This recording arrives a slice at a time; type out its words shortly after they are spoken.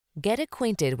Get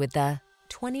acquainted with the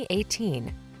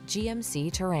 2018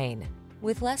 GMC Terrain.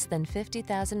 With less than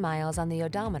 50,000 miles on the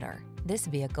odometer, this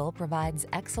vehicle provides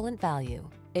excellent value.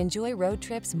 Enjoy road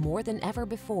trips more than ever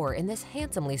before in this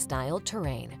handsomely styled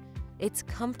Terrain. Its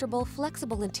comfortable,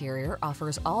 flexible interior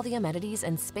offers all the amenities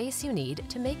and space you need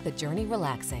to make the journey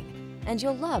relaxing. And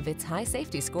you'll love its high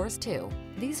safety scores too.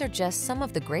 These are just some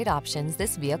of the great options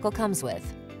this vehicle comes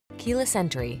with: keyless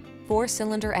entry,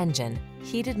 4-cylinder engine,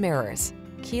 heated mirrors,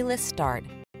 keyless start,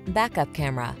 backup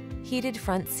camera, heated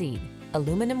front seat,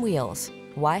 aluminum wheels,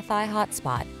 Wi-Fi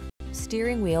hotspot,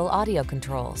 steering wheel audio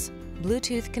controls,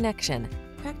 Bluetooth connection.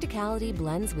 Practicality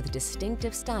blends with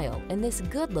distinctive style in this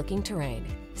good-looking Terrain.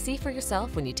 See for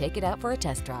yourself when you take it out for a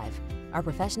test drive. Our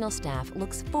professional staff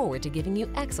looks forward to giving you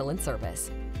excellent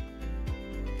service.